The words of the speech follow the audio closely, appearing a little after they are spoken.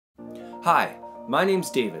Hi, my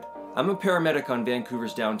name's David. I'm a paramedic on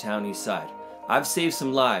Vancouver's downtown east side. I've saved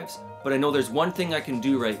some lives, but I know there's one thing I can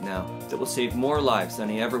do right now that will save more lives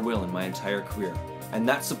than I ever will in my entire career, and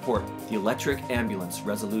that's support the electric ambulance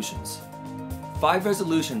resolutions. 5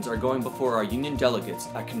 resolutions are going before our union delegates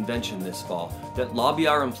at convention this fall that lobby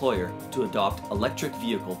our employer to adopt electric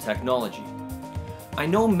vehicle technology. I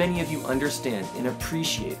know many of you understand and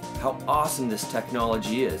appreciate how awesome this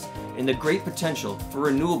technology is and the great potential for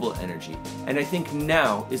renewable energy, and I think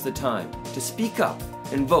now is the time to speak up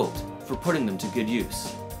and vote for putting them to good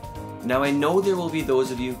use. Now I know there will be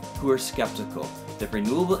those of you who are skeptical that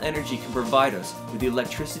renewable energy can provide us with the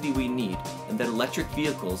electricity we need and that electric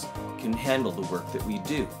vehicles can handle the work that we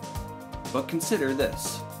do. But consider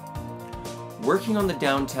this. Working on the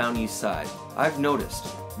downtown east side, I've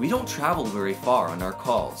noticed we don't travel very far on our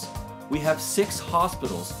calls. We have 6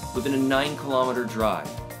 hospitals within a 9-kilometer drive,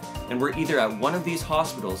 and we're either at one of these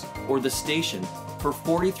hospitals or the station for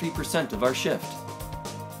 43% of our shift.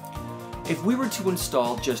 If we were to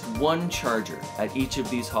install just one charger at each of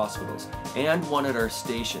these hospitals and one at our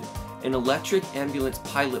station, an electric ambulance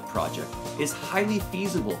pilot project is highly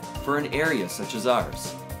feasible for an area such as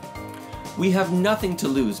ours. We have nothing to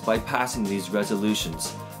lose by passing these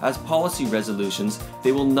resolutions. As policy resolutions,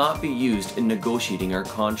 they will not be used in negotiating our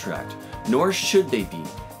contract, nor should they be.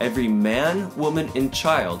 Every man, woman, and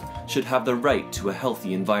child should have the right to a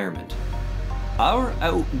healthy environment. Our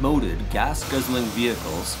outmoded gas-guzzling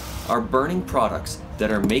vehicles are burning products that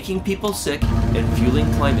are making people sick and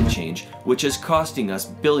fueling climate change, which is costing us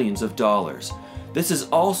billions of dollars. This is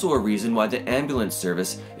also a reason why the ambulance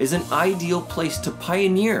service is an ideal place to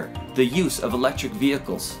pioneer the use of electric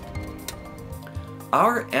vehicles.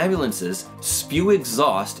 Our ambulances spew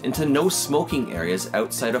exhaust into no smoking areas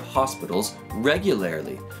outside of hospitals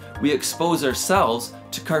regularly. We expose ourselves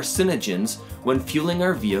to carcinogens when fueling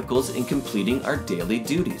our vehicles and completing our daily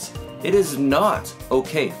duties. It is not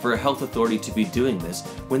okay for a health authority to be doing this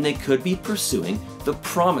when they could be pursuing the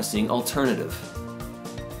promising alternative.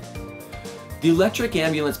 The Electric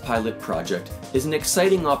Ambulance Pilot Project is an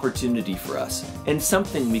exciting opportunity for us and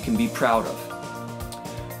something we can be proud of.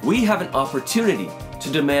 We have an opportunity to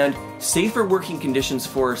demand safer working conditions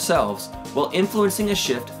for ourselves while influencing a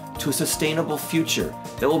shift to a sustainable future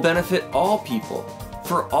that will benefit all people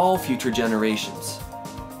for all future generations.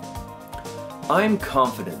 I'm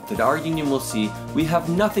confident that our union will see we have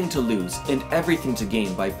nothing to lose and everything to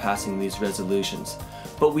gain by passing these resolutions,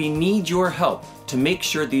 but we need your help to make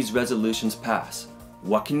sure these resolutions pass.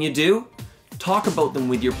 What can you do? Talk about them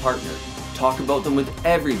with your partner. Talk about them with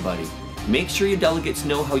everybody. Make sure your delegates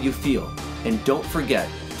know how you feel. And don't forget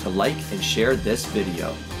to like and share this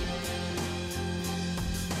video.